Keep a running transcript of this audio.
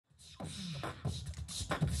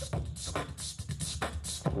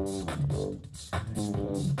What's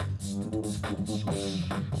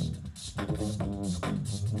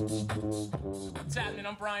happening?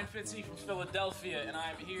 I'm Fitzy from Philadelphia, and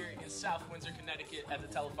I'm here in South Windsor, Connecticut at the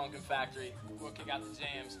Telefunken factory. We'll kick out the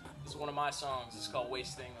jams. This is one of my songs. It's called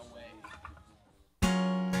Wasting Away.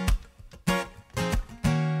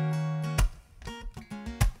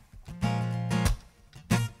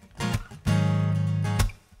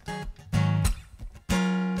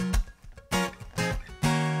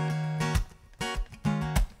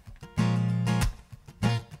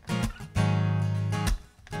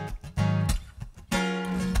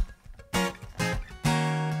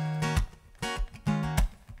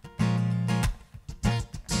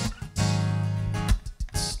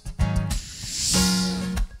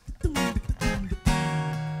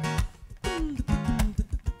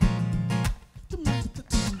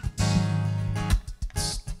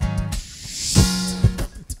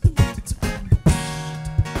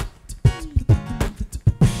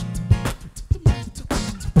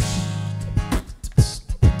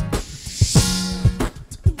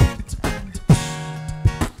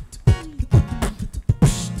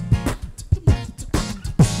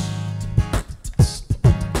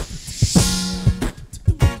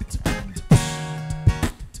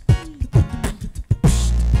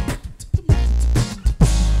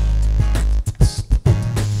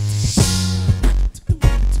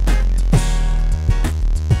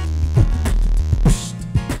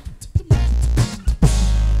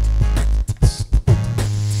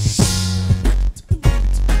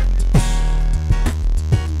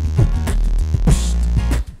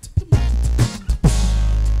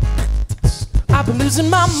 I've been losing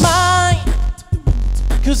my mind,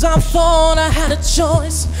 'cause I thought I had a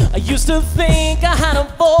choice. I used to think I had a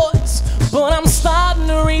voice, but I'm starting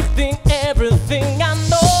to rethink everything I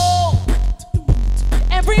know.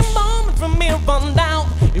 Every moment from here on out,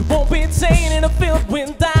 it won't be tainted or filled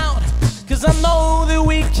with doubt, 'cause I know that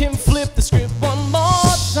we can flip the script one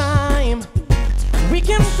more time. We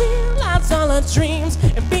can realize all our dreams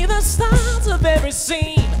and be the stars of every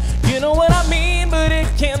scene. You know what I mean, but it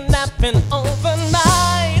can't happen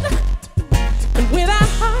overnight. And without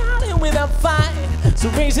heart and without fight, so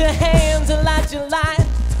raise your hands and light your light.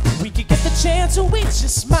 We could get the chance, or we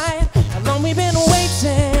just might. How long we been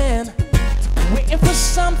waiting, waiting for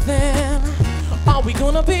something? Are we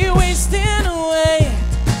gonna be wasting away,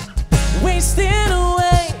 wasting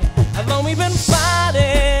away? How long we been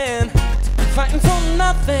fighting, fighting for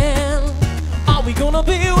nothing? Are we gonna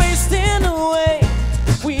be wasting away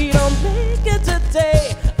if we don't make it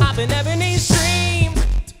today? I've been having these dreams,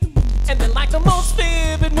 and they're like the most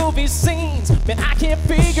vivid movie scenes. Man, I can't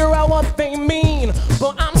figure out what they mean,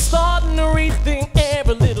 but I'm starting to rethink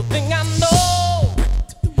every little thing I know.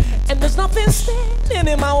 And there's nothing standing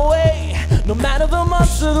in my way, no matter the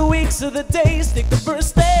months or the weeks or the days. Take the first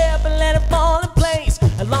step and let it fall in place.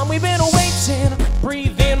 How long we been waiting?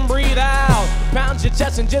 Breathe in, breathe out, pound your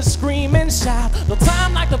chest and just scream and shout. No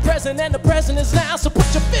time like the present, and the present is now. So put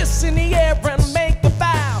your fists in the air and make a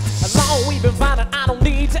vow. How long we've been fighting, I don't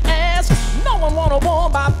need to ask. No one wanna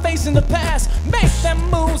warn by facing the past. Make them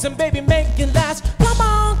moves and baby make it last. Come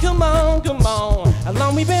on, come on, come on. How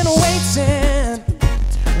long we been waiting,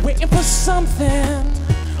 waiting for something?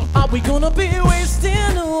 Are we gonna be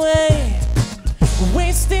wasting away,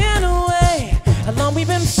 wasting away? How long we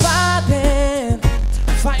been fighting,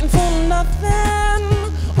 fighting for nothing?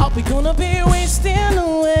 Are we gonna be wasting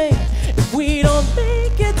away if we don't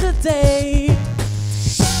make it today?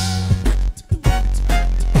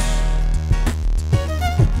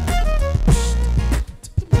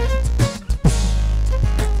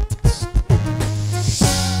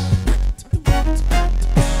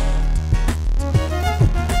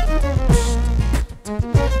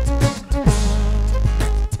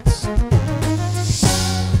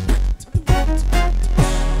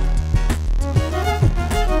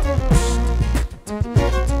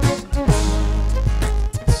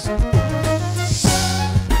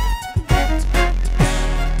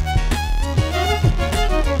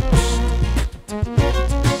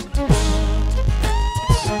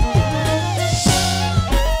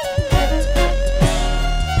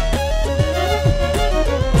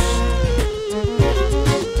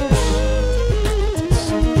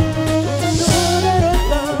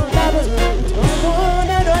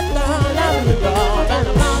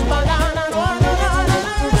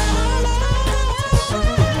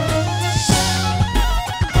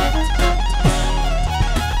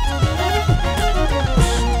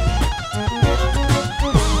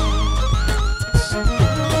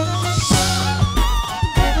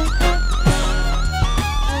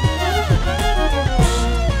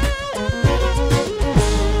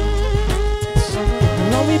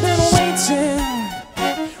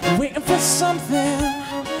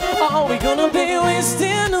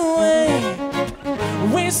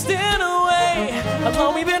 away. How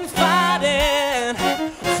long we been fighting,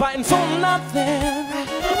 fighting for nothing.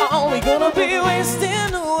 Are we gonna be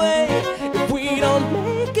wasting away if we don't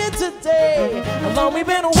make it today? How long we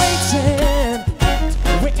been waiting,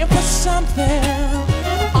 waiting for something.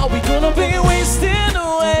 Are we gonna be wasting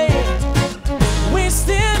away,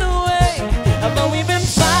 wasting away? How long we been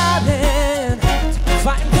fighting,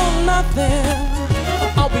 fighting for nothing.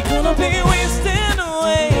 Are we gonna be wasting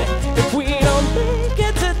away if we don't make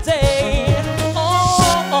it today?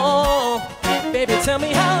 Oh, baby, tell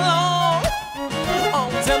me how long. Oh,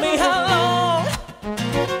 tell me how long.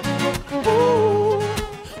 Ooh,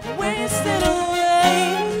 wasting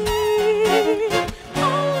away.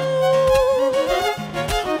 Oh.